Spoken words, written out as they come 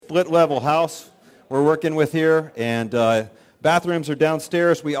split-level house we're working with here, and bathrooms are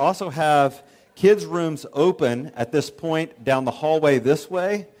downstairs. We also have kids' rooms open at this point down the hallway this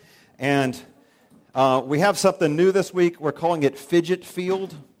way, and we have something new this week. We're calling it Fidget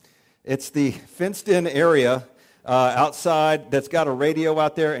Field. It's the fenced-in area outside that's got a radio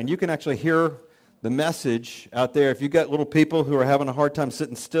out there, and you can actually hear the message out there. If you've got little people who are having a hard time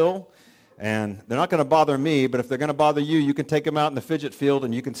sitting still, and they're not going to bother me, but if they're going to bother you, you can take them out in the fidget field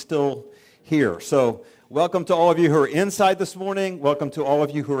and you can still hear. So welcome to all of you who are inside this morning. Welcome to all of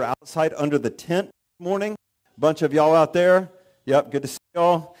you who are outside under the tent this morning. A bunch of y'all out there. Yep, good to see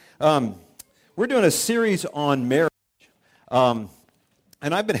y'all. We're doing a series on marriage. And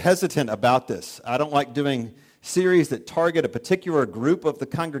I've been hesitant about this. I don't like doing series that target a particular group of the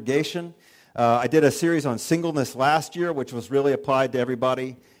congregation. I did a series on singleness last year, which was really applied to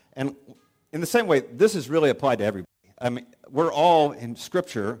everybody. And in the same way, this is really applied to everybody. I mean, we're all in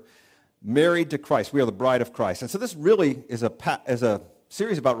Scripture married to Christ. We are the bride of Christ. And so this really is a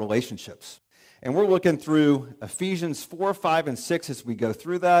series about relationships. And we're looking through Ephesians 4, 5, and 6 as we go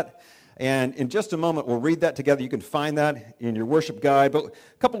through that. And in just a moment, we'll read that together. You can find that in your worship guide. But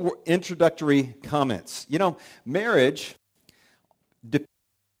a couple introductory comments. You know, marriage,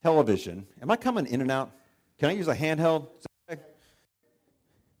 television. Am I coming in and out? Can I use a handheld? Is that okay?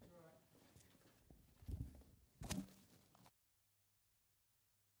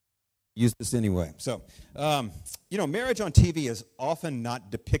 Use this anyway. So, you know, marriage on TV is often not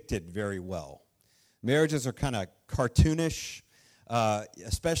depicted very well. Marriages are kind of cartoonish,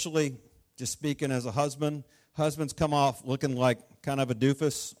 especially just speaking as a husband. Husbands come off looking like kind of a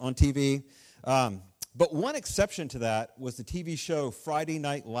doofus on TV. But one exception to that was the TV show Friday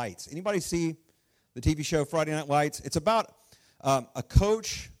Night Lights. Anybody see the TV show Friday Night Lights? It's about a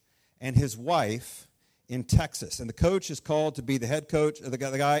coach and his wife in Texas. And the coach is called to be the head coach. The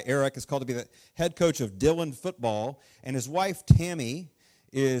guy, Eric, is called to be the head coach of Dillon football. And his wife, Tammy,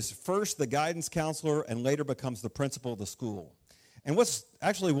 is first the guidance counselor and later becomes the principal of the school. And what's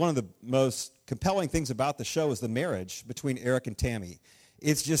actually one of the most compelling things about the show is the marriage between Eric and Tammy.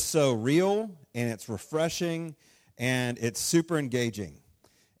 It's just so real, and it's refreshing, and it's super engaging.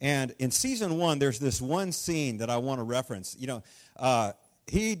 And in season 1, there's this one scene that I want to reference. You know,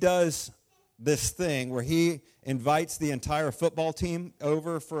 he does this thing where he invites the entire football team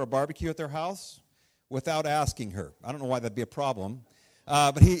over for a barbecue at their house without asking her. I don't know why that'd be a problem.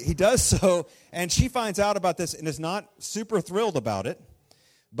 But he does so, and she finds out about this and is not super thrilled about it.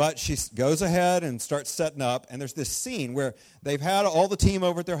 But she goes ahead and starts setting up, and there's this scene where they've had all the team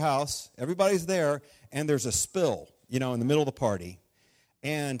over at their house, everybody's there, and there's a spill, you know, in the middle of the party.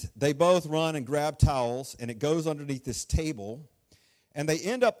 And they both run and grab towels, and it goes underneath this table. And they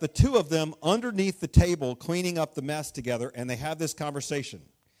end up, the two of them, underneath the table, cleaning up the mess together, and they have this conversation.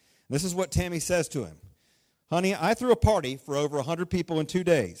 This is what Tammy says to him. Honey, I threw a party for over 100 people in 2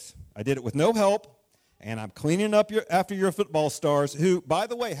 days. I did it with no help, and I'm cleaning up after your football stars, who, by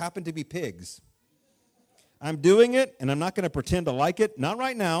the way, happen to be pigs. I'm doing it, and I'm not going to pretend to like it. Not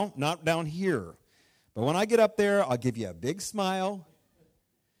right now, not down here. But when I get up there, I'll give you a big smile,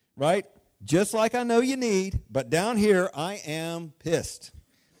 right? Just like I know you need, but down here, I am pissed.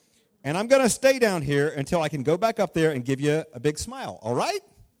 And I'm going to stay down here until I can go back up there and give you a big smile, all right?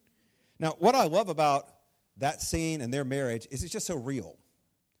 Now, what I love about that scene and their marriage is it's just so real.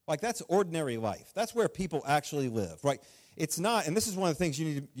 Like, that's ordinary life. That's where people actually live, right? It's not, and this is one of the things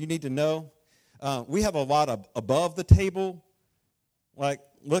you need to know. We have a lot of above the table, like,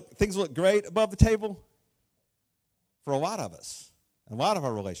 things look great above the table for a lot of us, a lot of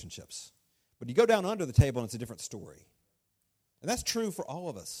our relationships. But you go down under the table and it's a different story. And that's true for all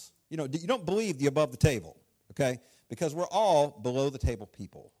of us. You know, you don't believe the above the table, okay? Because we're all below the table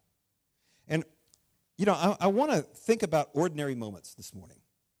people. And, you know, I want to think about ordinary moments this morning.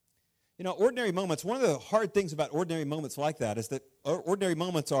 You know, ordinary moments, one of the hard things about ordinary moments like that is that ordinary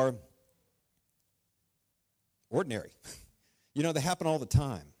moments are ordinary. You know, they happen all the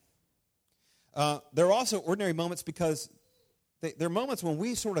time. There are also ordinary moments because they're moments when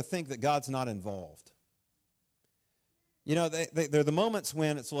we sort of think that God's not involved. You know, they're the moments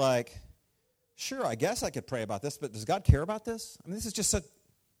when it's like, sure, I guess I could pray about this, but does God care about this? I mean, this is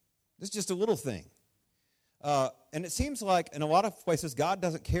just a little thing. And it seems like in a lot of places God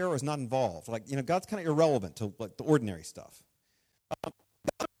doesn't care or is not involved. Like, you know, God's kind of irrelevant to like the ordinary stuff. The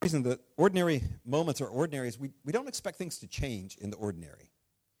other reason that ordinary moments are ordinary is we don't expect things to change in the ordinary.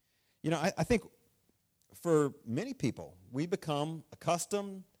 You know, I think for many people, we become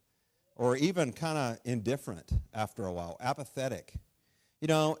accustomed or even kind of indifferent after a while, apathetic. You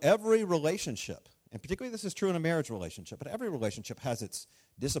know, every relationship and particularly this is true in a marriage relationship, but every relationship has its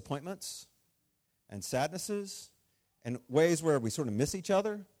disappointments and sadnesses and ways where we sort of miss each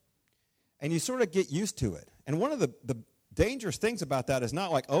other, and you sort of get used to it. And one of the dangerous things about that is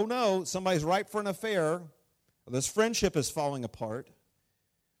not like, oh no, somebody's ripe for an affair, or this friendship is falling apart.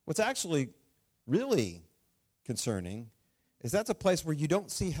 What's actually really concerning is that's a place where you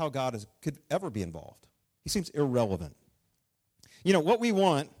don't see how God could ever be involved. He seems irrelevant. You know, what we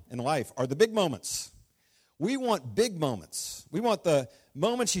want in life are the big moments. We want big moments. We want the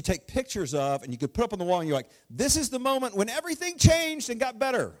moments you take pictures of and you could put up on the wall and you're like, this is the moment when everything changed and got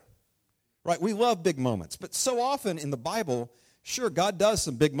better. Right? We love big moments. But so often in the Bible, sure, God does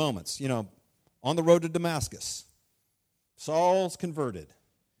some big moments. You know, on the road to Damascus, Saul's converted.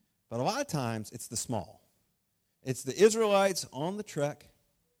 But a lot of times it's the small. It's the Israelites on the trek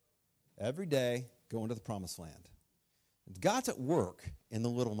every day going to the promised land. God's at work in the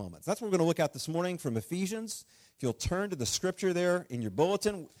little moments. That's what we're going to look at this morning from Ephesians. If you'll turn to the scripture there in your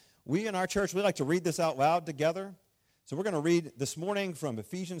bulletin. We in our church, we like to read this out loud together. So we're going to read this morning from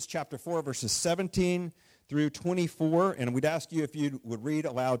Ephesians chapter 4, verses 17 through 24. And we'd ask you if you would read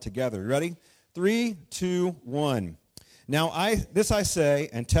aloud together. Ready? 3, 2, 1. Now this I say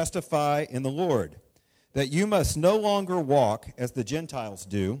and testify in the Lord, that you must no longer walk as the Gentiles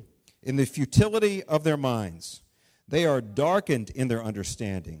do, in the futility of their minds. They are darkened in their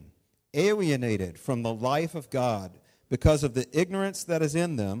understanding, alienated from the life of God because of the ignorance that is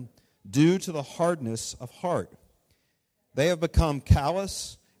in them due to the hardness of heart. They have become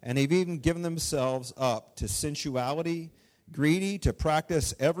callous and have even given themselves up to sensuality, greedy to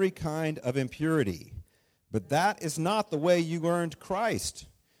practice every kind of impurity. But that is not the way you learned Christ,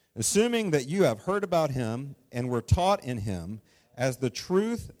 assuming that you have heard about him and were taught in him, as the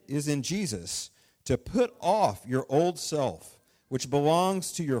truth is in Jesus, to put off your old self, which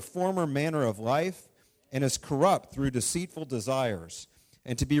belongs to your former manner of life and is corrupt through deceitful desires,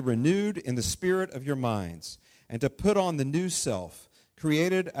 and to be renewed in the spirit of your minds, and to put on the new self,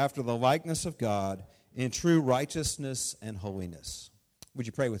 created after the likeness of God in true righteousness and holiness. Would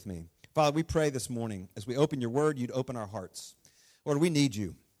you pray with me? Father, we pray this morning, as we open your word, you'd open our hearts. Lord, we need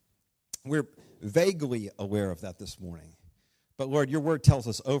you. We're vaguely aware of that this morning. But Lord, your word tells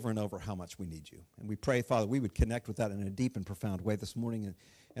us over and over how much we need you. And we pray, Father, we would connect with that in a deep and profound way this morning,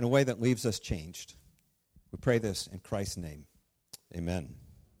 in a way that leaves us changed. We pray this in Christ's name. Amen.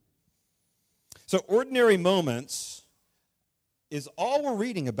 So ordinary moments is all we're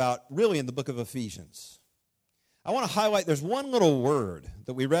reading about really in the book of Ephesians. I want to highlight, there's one little word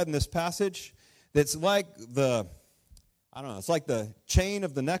that we read in this passage that's like it's like the chain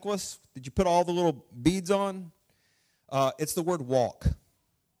of the necklace that you put all the little beads on. It's the word walk.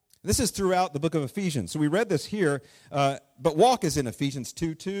 This is throughout the book of Ephesians. So we read this here, but walk is in Ephesians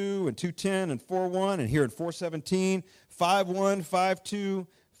 2:2 and 2:10 and 4:1, and here in 4:17, 5:1, 5:2,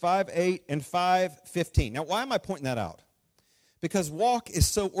 5:8, and 5:15. Now, why am I pointing that out? Because walk is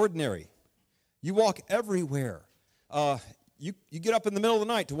so ordinary. You walk everywhere. You get up in the middle of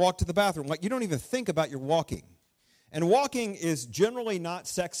the night to walk to the bathroom. Like, you don't even think about your walking. And walking is generally not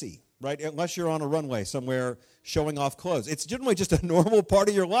sexy, right? Unless you're on a runway somewhere showing off clothes. It's generally just a normal part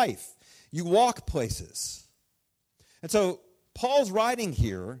of your life. You walk places. And so Paul's writing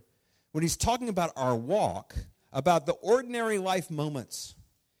here, when he's talking about our walk, about the ordinary life moments.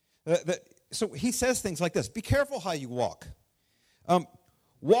 So he says things like this: be careful how you walk.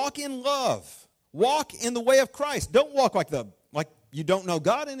 Walk in love. Walk in the way of Christ. Don't walk like you don't know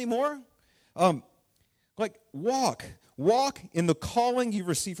God anymore. Walk in the calling you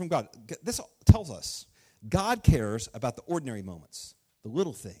receive from God. This tells us God cares about the ordinary moments, the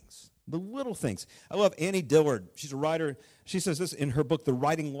little things. The little things. I love Annie Dillard. She's a writer. She says this in her book, The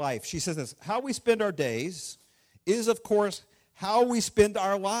Writing Life. She says this: how we spend our days is, of course, how we spend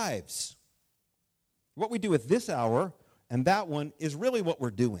our lives. What we do at this hour and that one is really what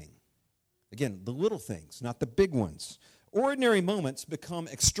we're doing. Again, the little things, not the big ones. Ordinary moments become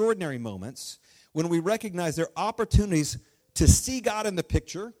extraordinary moments when we recognize there are opportunities to see God in the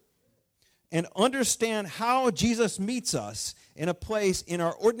picture and understand how Jesus meets us in a place in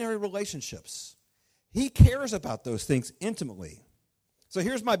our ordinary relationships. He cares about those things intimately. So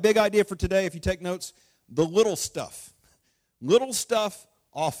here's my big idea for today, if you take notes: the little stuff. Little stuff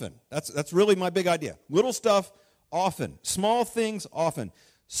often. That's really my big idea. Little stuff often. Small things often.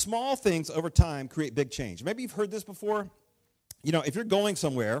 Small things over time create big change. Maybe you've heard this before. You know, if you're going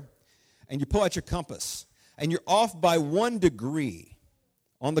somewhere and you pull out your compass and you're off by 1 degree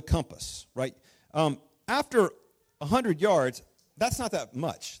on the compass, right? After 100 yards, that's not that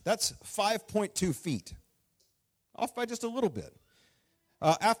much. That's 5.2 feet. Off by just a little bit.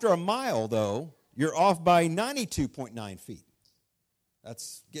 After a mile, though, you're off by 92.9 feet.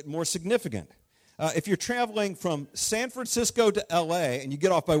 That's getting more significant. If you're traveling from San Francisco to L.A. and you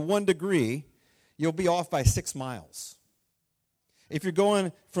get off by 1 degree, you'll be off by 6 miles. If you're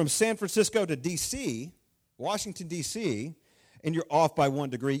going from San Francisco to D.C., Washington, D.C., and you're off by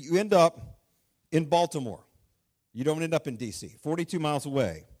 1 degree, you end up in Baltimore. You don't end up in D.C., 42 miles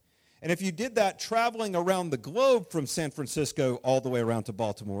away. And if you did that traveling around the globe from San Francisco all the way around to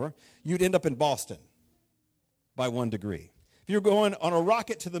Baltimore, you'd end up in Boston by 1 degree. If you're going on a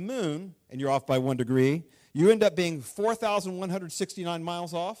rocket to the moon and you're off by 1 degree, you end up being 4,169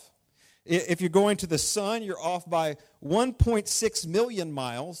 miles off. If you're going to the sun, you're off by 1.6 million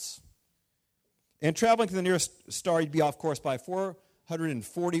miles. And traveling to the nearest star, you'd be off course by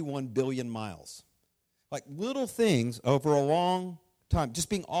 441 billion miles. Like little things over a long time, just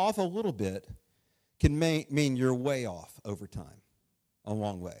being off a little bit can mean you're way off over time, a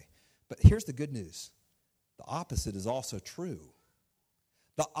long way. But here's the good news. The opposite is also true.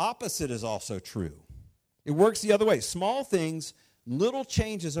 The opposite is also true. It works the other way. Small things, little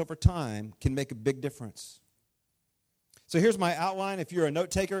changes over time can make a big difference. So here's my outline. If you're a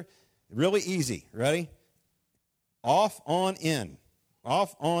note taker, really easy. Ready? Off, on, in.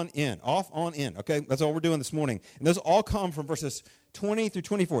 Off, on, in. Off, on, in. Okay, that's all we're doing this morning. And those all come from verses 20 through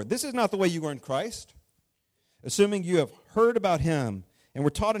 24. This is not the way you were in Christ. Assuming you have heard about him and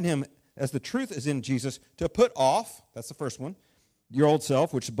were taught in him as the truth is in Jesus, to put off, that's the first one, your old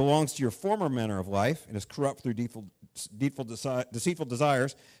self, which belongs to your former manner of life and is corrupt through deceitful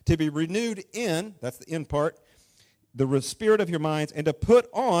desires, to be renewed in, that's the in part, the spirit of your minds, and to put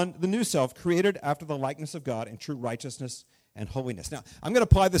on the new self, created after the likeness of God in true righteousness and holiness. Now, I'm going to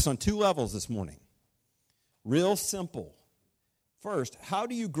apply this on 2 levels this morning. Real simple. First, how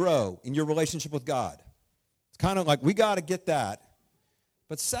do you grow in your relationship with God? It's kind of like we got to get that.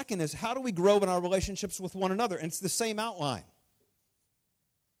 But second is, how do we grow in our relationships with one another? And it's the same outline.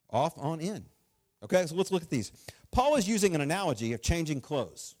 Off, on, in. Okay, so let's look at these. Paul is using an analogy of changing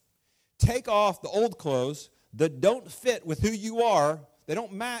clothes. Take off the old clothes that don't fit with who you are. They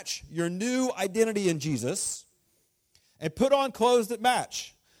don't match your new identity in Jesus. And put on clothes that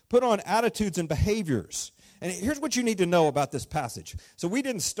match. Put on attitudes and behaviors. And here's what you need to know about this passage. So we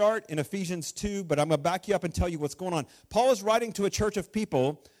didn't start in Ephesians 2, but I'm going to back you up and tell you what's going on. Paul is writing to a church of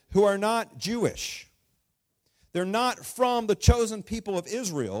people who are not Jewish. They're not from the chosen people of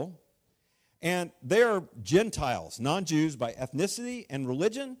Israel, and they're Gentiles, non-Jews by ethnicity and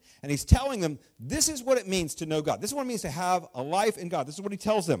religion, and he's telling them this is what it means to know God. This is what it means to have a life in God. This is what he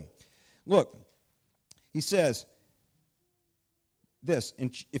tells them. Look, he says this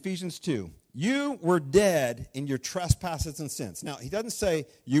in Ephesians 2. You were dead in your trespasses and sins. Now, he doesn't say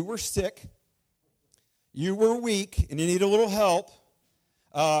you were sick, you were weak, and you need a little help.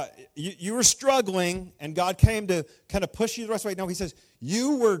 You were struggling, and God came to kind of push you the rest of the way. No, he says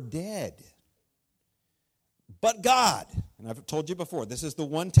you were dead. But God, and I've told you before, this is the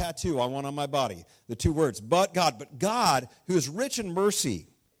one tattoo I want on my body, the 2 words, but God, who is rich in mercy,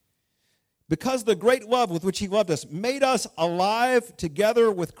 because the great love with which he loved us, made us alive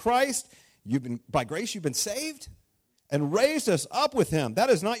together with Christ. By grace you've been saved and raised us up with him.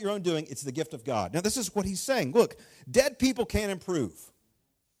 That is not your own doing. It's the gift of God. Now, this is what he's saying. Look, dead people can't improve.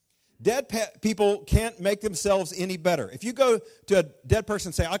 Dead people can't make themselves any better. If you go to a dead person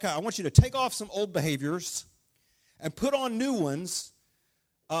and say, okay, I want you to take off some old behaviors and put on new ones,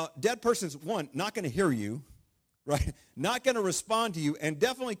 dead person's, one, not going to hear you, right? Not going to respond to you, and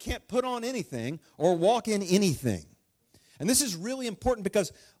definitely can't put on anything or walk in anything. And this is really important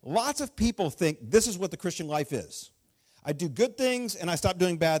because lots of people think this is what the Christian life is. I do good things and I stop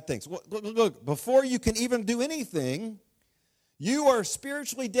doing bad things. Look, before you can even do anything, you are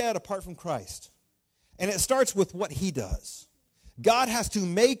spiritually dead apart from Christ. And it starts with what he does. God has to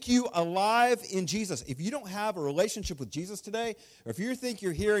make you alive in Jesus. If you don't have a relationship with Jesus today, or if you think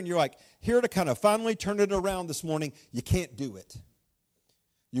you're here and you're like, here to kind of finally turn it around this morning, you can't do it.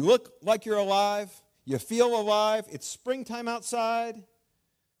 You look like you're alive. You feel alive. It's springtime outside.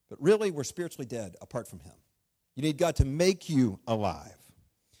 But really, we're spiritually dead apart from him. You need God to make you alive.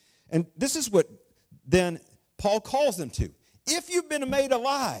 And this is what then Paul calls them to. If you've been made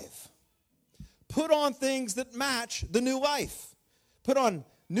alive, put on things that match the new life. Put on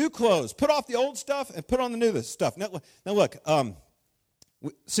new clothes. Put off the old stuff and put on the new stuff. Now look,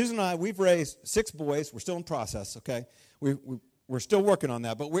 Susan and I, we've raised 6 boys. We're still in process, okay? We're still working on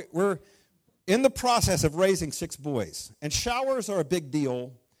that. But we're in the process of raising 6 boys. And showers are a big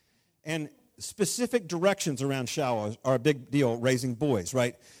deal. And specific directions around showers are a big deal raising boys,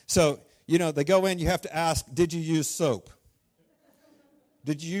 right? So, they go in, you have to ask, did you use soap?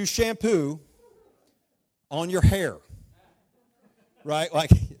 Did you use shampoo? on your hair? Right? Like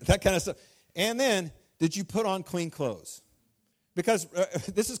that kind of stuff. And then, did you put on clean clothes? Because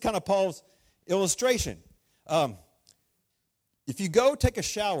this is kind of Paul's illustration. If you go take a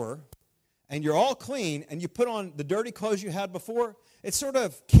shower and you're all clean and you put on the dirty clothes you had before, it sort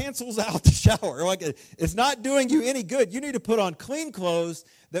of cancels out the shower. Like it's not doing you any good. You need to put on clean clothes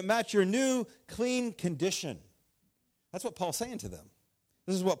that match your new clean condition. That's what Paul's saying to them.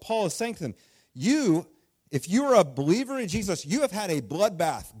 This is what Paul is saying to them. If you're a believer in Jesus, you have had a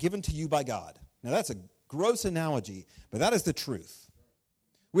bloodbath given to you by God. Now that's a gross analogy, but that is the truth.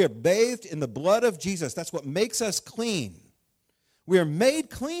 We are bathed in the blood of Jesus. That's what makes us clean. We are made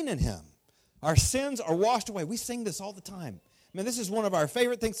clean in him. Our sins are washed away. We sing this all the time. I mean, this is one of our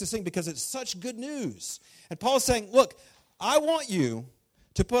favorite things to sing because it's such good news. And Paul's saying, look, I want you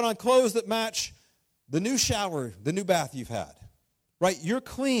to put on clothes that match the new shower, the new bath you've had. Right? You're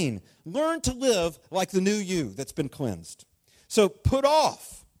clean. Learn to live like the new you that's been cleansed. So take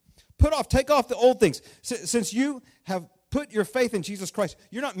off the old things. Since you have put your faith in Jesus Christ,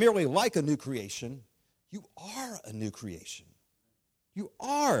 you're not merely like a new creation. You are a new creation. You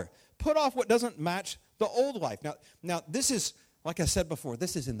are. Put off what doesn't match the old life. Now this is, like I said before,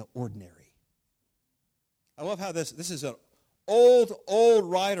 this is in the ordinary. I love how this is an old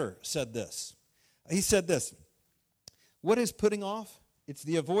writer said this. He said this, what is putting off? It's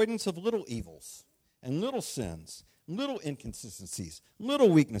the avoidance of little evils and little sins, little inconsistencies, little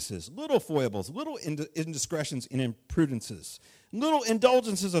weaknesses, little foibles, little indiscretions and imprudences, little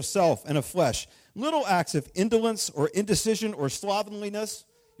indulgences of self and of flesh, little acts of indolence or indecision or slovenliness,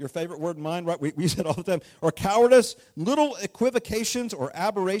 your favorite word and mine, right? We use it all the time. Or cowardice, little equivocations or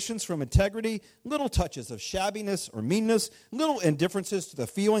aberrations from integrity, little touches of shabbiness or meanness, little indifferences to the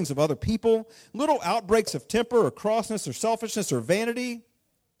feelings of other people, little outbreaks of temper or crossness or selfishness or vanity.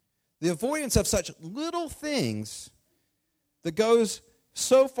 The avoidance of such little things that goes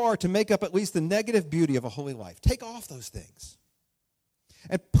so far to make up at least the negative beauty of a holy life. Take off those things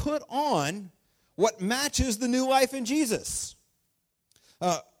and put on what matches the new life in Jesus.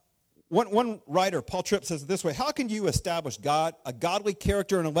 One writer, Paul Tripp, says it this way: how can you establish a godly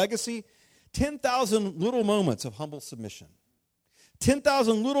character and a legacy? 10,000 little moments of humble submission.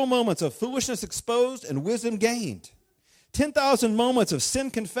 10,000 little moments of foolishness exposed and wisdom gained. 10,000 moments of sin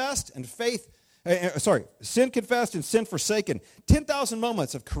confessed and sin confessed and sin forsaken. 10,000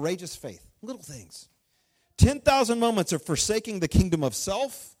 moments of courageous faith. Little things. 10,000 moments of forsaking the kingdom of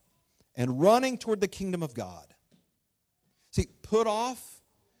self and running toward the kingdom of God. See, put off,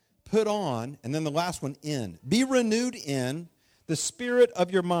 put on, and then the last one, in. Be renewed in the spirit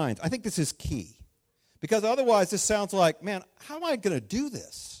of your mind. I think this is key. Because otherwise this sounds like, man, how am I going to do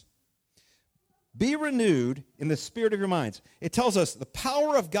this? Be renewed in the spirit of your minds. It tells us the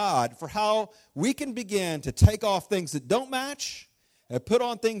power of God for how we can begin to take off things that don't match and put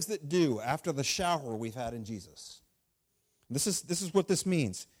on things that do after the shower we've had in Jesus. This is what this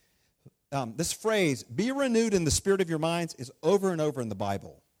means. This phrase, be renewed in the spirit of your minds, is over and over in the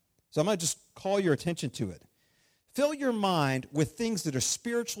Bible. So I'm going to just call your attention to it. Fill your mind with things that are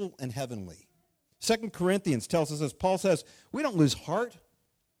spiritual and heavenly. 2 Corinthians tells us, as Paul says, we don't lose heart.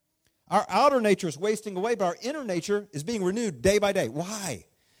 Our outer nature is wasting away, but our inner nature is being renewed day by day. Why?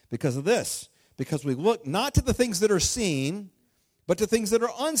 Because of this. Because we look not to the things that are seen, but to things that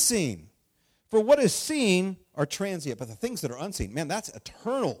are unseen. For what is seen are transient, but the things that are unseen, man, that's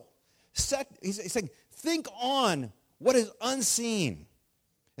eternal. He's saying, think on what is unseen.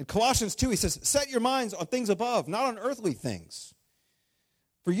 In Colossians 2, he says, set your minds on things above, not on earthly things.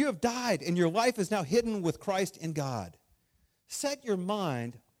 For you have died, and your life is now hidden with Christ in God. Set your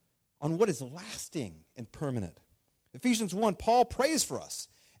mind on what is lasting and permanent. Ephesians 1, Paul prays for us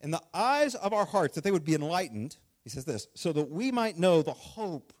in the eyes of our hearts that they would be enlightened, he says this, so that we might know the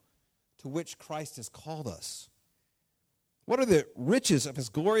hope to which Christ has called us. What are the riches of his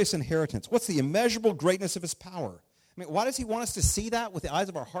glorious inheritance? What's the immeasurable greatness of his power? I mean, why does he want us to see that with the eyes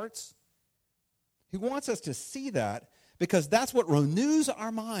of our hearts? He wants us to see that because that's what renews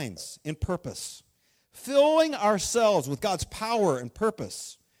our minds in purpose, filling ourselves with God's power and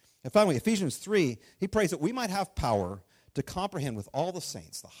purpose. And finally, Ephesians 3, he prays that we might have power to comprehend with all the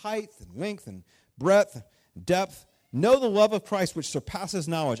saints the height and length and breadth, depth, know the love of Christ which surpasses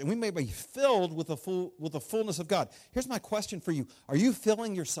knowledge, and we may be filled with the fullness of God. Here's my question for you. Are you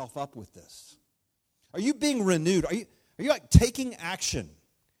filling yourself up with this? Are you being renewed? Are you like taking action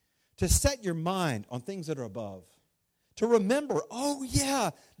to set your mind on things that are above? To remember, oh yeah,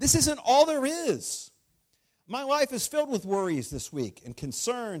 this isn't all there is. My life is filled with worries this week and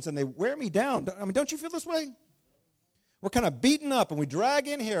concerns, and they wear me down. I mean, don't you feel this way? We're kind of beaten up, and we drag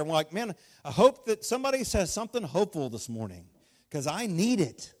in here, and we're like, man, I hope that somebody says something hopeful this morning, because I need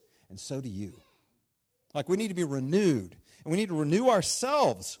it, and so do you. Like, we need to be renewed, and we need to renew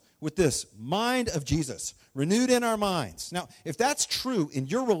ourselves with this mind of Jesus, renewed in our minds. Now, if that's true in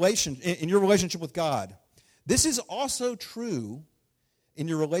your relationship with God, this is also true in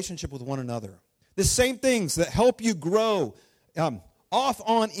your relationship with one another. The same things that help you grow off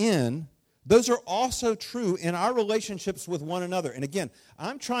on in, those are also true in our relationships with one another. And again,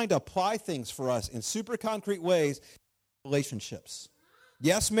 I'm trying to apply things for us in super concrete ways in relationships.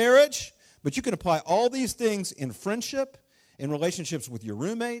 Yes, marriage, but you can apply all these things in friendship, in relationships with your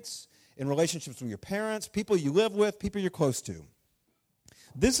roommates, in relationships with your parents, people you live with, people you're close to.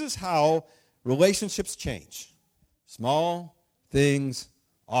 This is how relationships change. Small things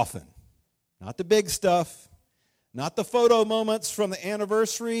often. Not the big stuff, not the photo moments from the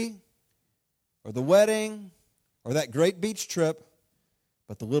anniversary or the wedding or that great beach trip,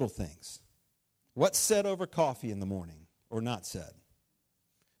 but the little things. What's said over coffee in the morning or not said?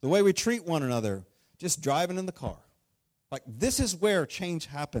 The way we treat one another just driving in the car. Like, this is where change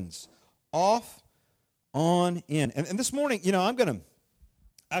happens. Off, on, in. And this morning, I'm going to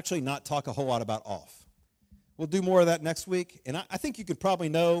actually not talk a whole lot about off. We'll do more of that next week. And I think you could probably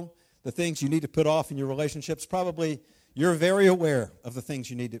know the things you need to put off in your relationships. Probably you're very aware of the things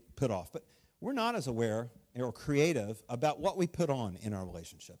you need to put off. But we're not as aware or creative about what we put on in our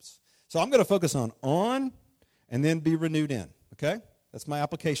relationships. So I'm going to focus on and then be renewed in. Okay? That's my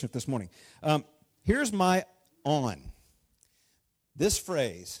application this morning. Here's my on. This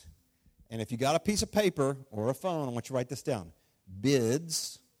phrase, and if you got a piece of paper or a phone, I want you to write this down.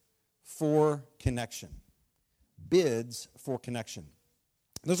 Bids for connection. Bids for connection.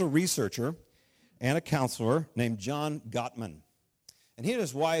 There's a researcher and a counselor named John Gottman. And he and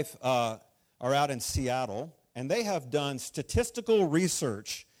his wife are out in Seattle, and they have done statistical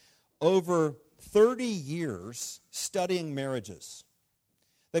research over 30 years studying marriages.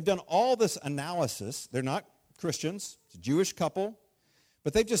 They've done all this analysis. They're not Christians. It's a Jewish couple.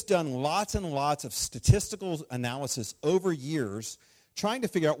 But they've just done lots and lots of statistical analysis over years trying to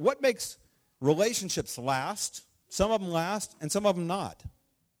figure out what makes relationships last. Some of them last, and some of them not.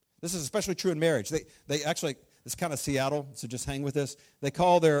 This is especially true in marriage. They actually, it's kind of Seattle, so just hang with this. They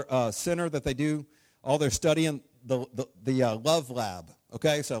call their center that they do all their study in the Love Lab.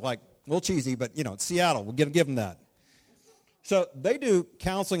 Okay, so like a little cheesy, but it's Seattle. We're going to give them that. So they do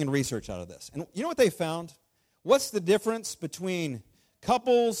counseling and research out of this. And you know what they found? What's the difference between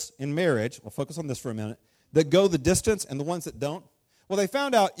couples in marriage, we'll focus on this for a minute, that go the distance and the ones that don't? Well, they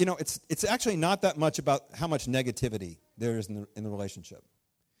found out, it's actually not that much about how much negativity there is in the relationship.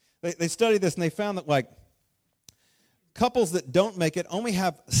 They studied this, and they found that, like, couples that don't make it only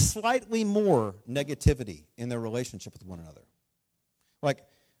have slightly more negativity in their relationship with one another. Like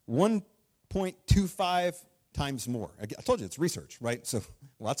 1.25 times more. I told you, it's research, right? So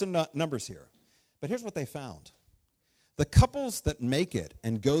lots of numbers here. But here's what they found. The couples that make it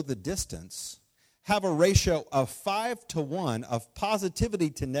and go the distance have a ratio of 5-to-1 of positivity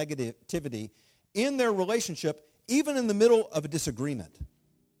to negativity in their relationship, even in the middle of a disagreement.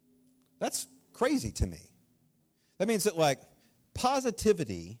 That's crazy to me. That means that, like,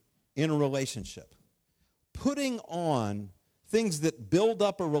 positivity in a relationship, putting on things that build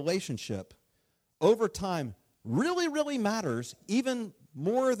up a relationship over time really, really matters, even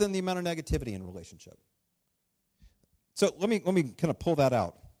more than the amount of negativity in a relationship. So let me kind of pull that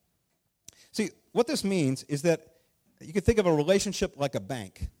out. See, what this means is that you can think of a relationship like a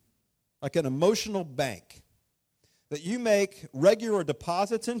bank, like an emotional bank that you make regular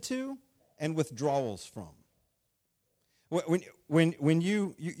deposits into and withdrawals from. When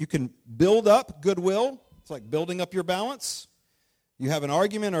you can build up goodwill, it's like building up your balance. You have an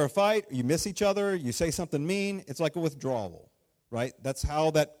argument or a fight, you miss each other, you say something mean, it's like a withdrawal, right? That's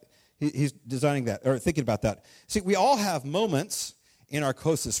how he's designing that, or thinking about that. See, we all have moments in our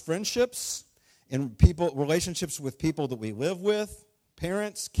closest friendships, in relationships with people that we live with,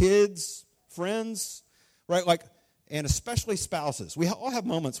 parents, kids, friends, right? Like, and especially spouses. We all have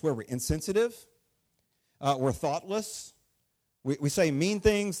moments where we're insensitive, we're thoughtless, we say mean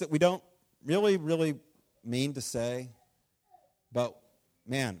things that we don't really, really mean to say, but,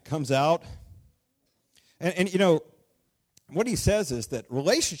 man, comes out. And what he says is that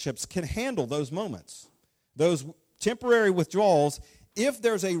relationships can handle those moments, those temporary withdrawals, if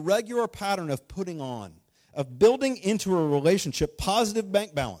there's a regular pattern of putting on, of building into a relationship positive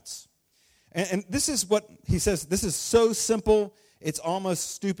bank balance. And this is what he says. This is so simple, it's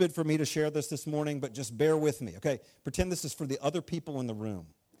almost stupid for me to share this morning, but just bear with me, okay? Pretend this is for the other people in the room,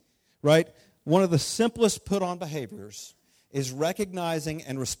 right? one of the simplest put-on behaviors is recognizing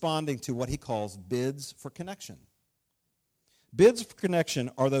and responding to what he calls bids for connection. Bids for connection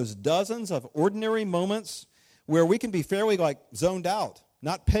are those dozens of ordinary moments where we can be fairly zoned out,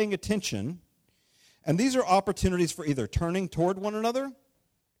 not paying attention. And these are opportunities for either turning toward one another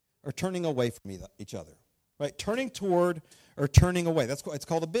or turning away from each other. Right? Turning toward or turning away. It's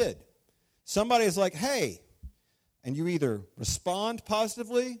called a bid. Somebody is like, hey, and you either respond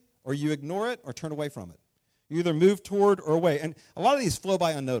positively or you ignore it or turn away from it. You either move toward or away. And a lot of these flow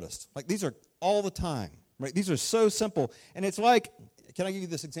by unnoticed. These are all the time. Right? These are so simple. And it's like, can I give you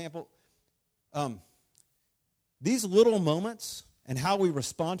this example? These little moments and how we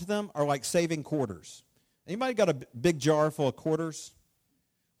respond to them are like saving quarters. Anybody got a big jar full of quarters?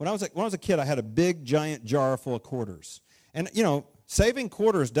 When I was a kid, I had a big, giant jar full of quarters. And, saving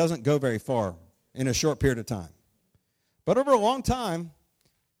quarters doesn't go very far in a short period of time. But over a long time,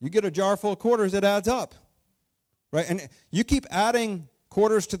 you get a jar full of quarters, it adds up. Right? And you keep adding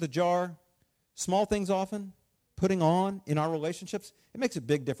quarters to the jar, small things often, putting on in our relationships, it makes a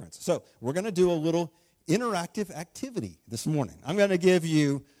big difference. So we're going to do a little interactive activity this morning. I'm going to give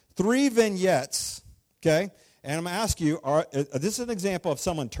you 3 vignettes, okay? And I'm going to ask you, this is an example of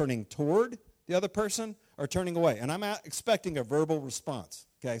someone turning toward the other person or turning away. And I'm expecting a verbal response,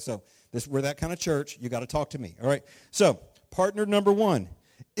 okay? So we're that kind of church. You got to talk to me, all right? So partner number 1,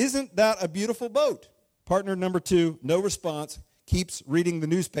 isn't that a beautiful boat? Partner number 2, no response, keeps reading the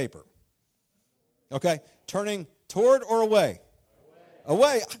newspaper. Okay, turning toward or away?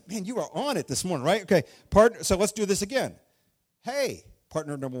 Away. Man, you are on it this morning, right? Okay, so let's do this again. Hey,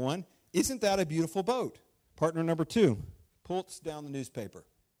 partner number 1, isn't that a beautiful boat? Partner number 2, pulls down the newspaper.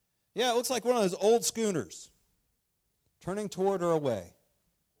 Yeah, it looks like one of those old schooners. Turning toward or away?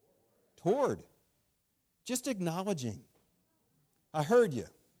 Toward. Just acknowledging. I heard you.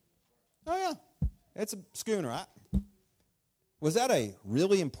 Oh, yeah, it's a schooner. Was that a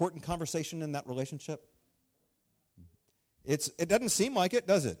really important conversation in that relationship? It doesn't seem like it,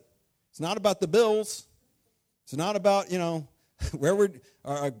 does it? It's not about the bills. It's not about, where we're,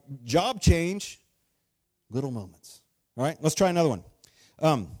 our job change. Little moments. All right, let's try another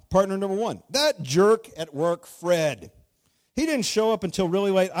one. Partner number 1, that jerk at work, Fred. He didn't show up until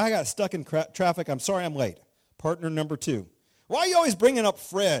really late. I got stuck in traffic. I'm sorry I'm late. Partner number 2, why are you always bringing up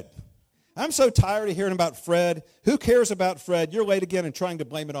Fred? I'm so tired of hearing about Fred. Who cares about Fred? You're late again and trying to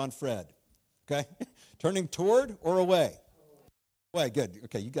blame it on Fred. Okay? Turning toward or away? Away, good.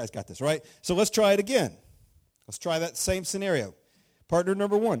 Okay, you guys got this, right? So let's try it again. Let's try that same scenario. Partner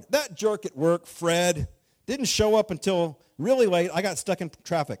number 1, that jerk at work, Fred, didn't show up until really late. I got stuck in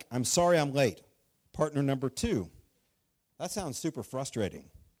traffic. I'm sorry I'm late. Partner number 2, that sounds super frustrating.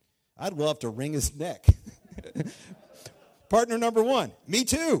 I'd love to wring his neck. Partner number 1, me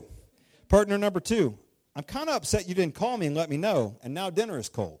too. Partner number 2, I'm kind of upset you didn't call me and let me know, and now dinner is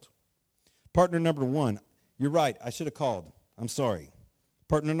cold. Partner number 1, you're right, I should have called. I'm sorry.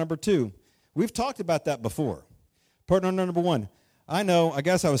 Partner number 2, we've talked about that before. Partner number 1, I know, I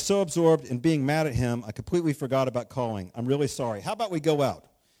guess I was so absorbed in being mad at him, I completely forgot about calling. I'm really sorry. How about we go out?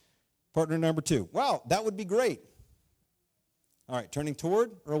 Partner number 2, wow, that would be great. All right, turning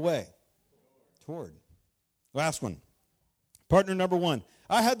toward or away? Toward. Last one. Partner number 1,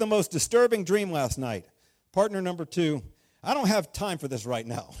 I had the most disturbing dream last night. Partner number 2, I don't have time for this right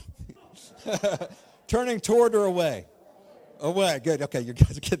now. Turning toward or away? Away. Good. Okay, you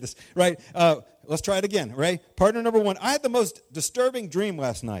guys get this. Right. Let's try it again. Right. Partner number 1, I had the most disturbing dream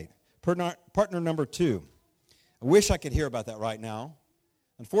last night. Partner number 2, I wish I could hear about that right now.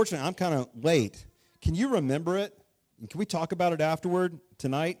 Unfortunately, I'm kind of late. Can you remember it? And can we talk about it afterward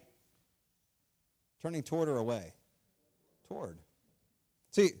tonight? Turning toward or away? Toward.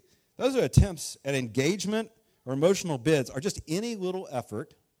 See, those are attempts at engagement or emotional bids are just any little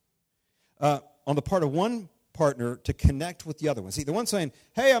effort on the part of one partner to connect with the other one. See, the one saying,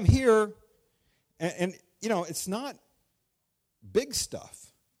 hey, I'm here, and it's not big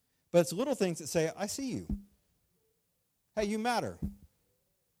stuff, but it's little things that say, I see you. Hey, you matter.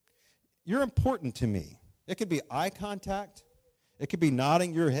 You're important to me. It could be eye contact. It could be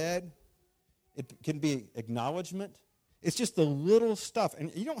nodding your head. It can be acknowledgement. It's just the little stuff.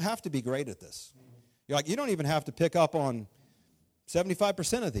 And you don't have to be great at this. You don't even have to pick up on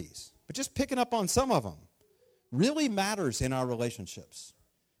 75% of these. But just picking up on some of them really matters in our relationships.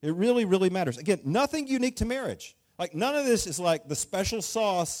 It really, really matters. Again, nothing unique to marriage. None of this is like the special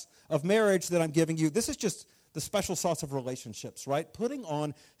sauce of marriage that I'm giving you. This is just the special sauce of relationships, right? Putting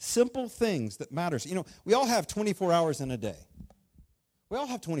on simple things that matters. We all have 24 hours in a day. We all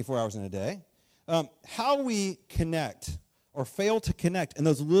have 24 hours in a day. How we connect or fail to connect in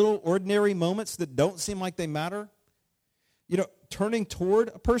those little ordinary moments that don't seem like they matter, turning toward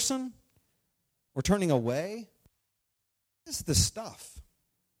a person or turning away, this is the stuff.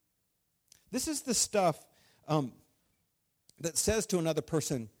 This is the stuff that says to another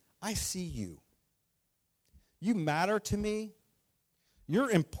person, I see you. You matter to me. You're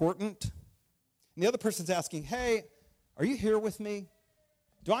important. And the other person's asking, hey, are you here with me?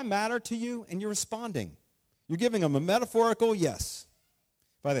 Do I matter to you? And you're responding. You're giving them a metaphorical yes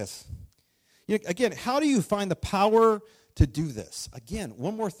by this. Again, how do you find the power to do this? Again,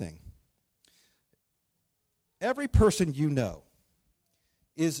 one more thing. Every person you know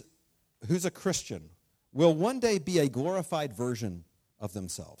who's a Christian will one day be a glorified version of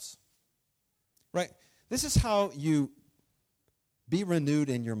themselves. Right? This is how you be renewed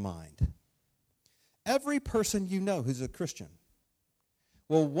in your mind. Every person you know who's a Christian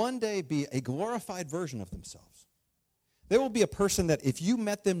will one day be a glorified version of themselves. They will be a person that if you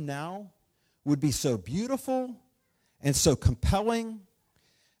met them now would be so beautiful and so compelling,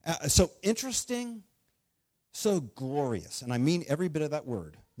 so interesting, so glorious. And I mean every bit of that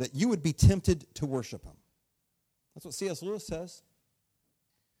word, that you would be tempted to worship him. That's what C.S. Lewis says.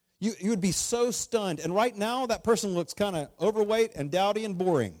 You would be so stunned. And right now, that person looks kind of overweight and dowdy and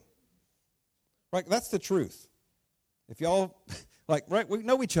boring. Right? That's the truth. If y'all, we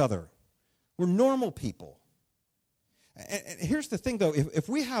know each other. We're normal people. And here's the thing, though. If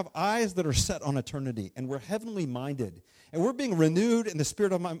we have eyes that are set on eternity and we're heavenly minded and we're being renewed in the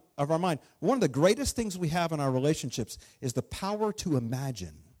spirit of our mind, one of the greatest things we have in our relationships is the power to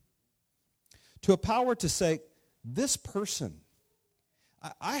imagine. To a power to say, this person,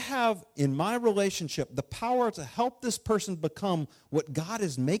 I have in my relationship the power to help this person become what God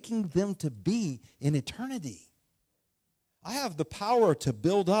is making them to be in eternity. I have the power to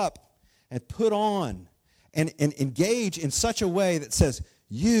build up and put on and engage in such a way that says,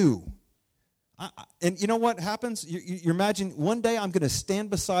 you. And you know what happens? You imagine one day I'm going to stand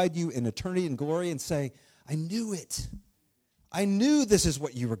beside you in eternity and glory and say, I knew it. I knew this is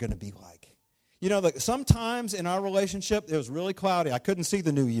what you were going to be like. Sometimes in our relationship, it was really cloudy. I couldn't see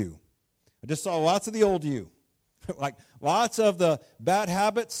the new you. I just saw lots of the old you. Like lots of the bad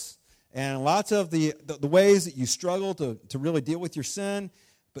habits and lots of the ways that you struggle to really deal with your sin.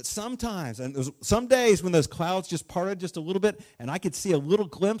 But sometimes, and there was some days when those clouds just parted just a little bit, and I could see a little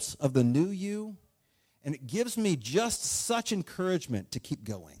glimpse of the new you, and it gives me just such encouragement to keep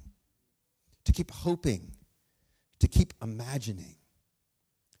going, to keep hoping, to keep imagining.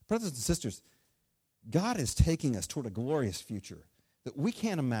 Brothers and sisters, God is taking us toward a glorious future that we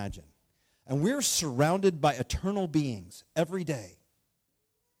can't imagine. And we're surrounded by eternal beings every day.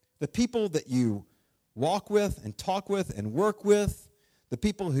 The people that you walk with and talk with and work with, the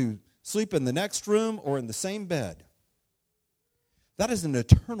people who sleep in the next room or in the same bed, that is an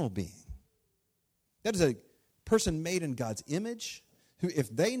eternal being. That is a person made in God's image who,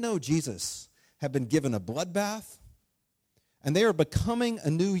 if they know Jesus, have been given a bloodbath, and they are becoming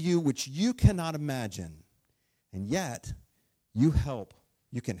a new you which you cannot imagine. And yet, you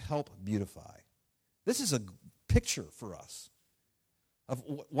can help beautify. This is a picture for us of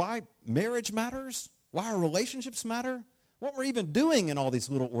why marriage matters, why our relationships matter, what we're even doing in all these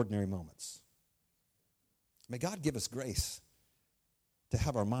little ordinary moments. May God give us grace to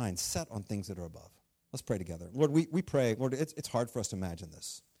have our minds set on things that are above. Let's pray together. Lord, we pray. Lord, it's hard for us to imagine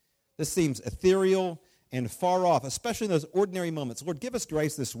this. This seems ethereal and far off, especially in those ordinary moments. Lord, give us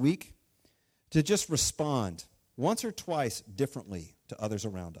grace this week to just respond once or twice differently to others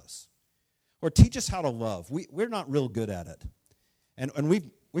around us. Or teach us how to love. We're not real good at it. And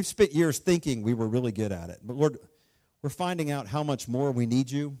we've spent years thinking we were really good at it. But Lord, we're finding out how much more we need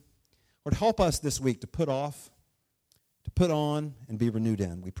you. Lord, help us this week to put off, to put on, and be renewed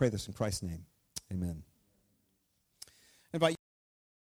in. We pray this in Christ's name. Amen.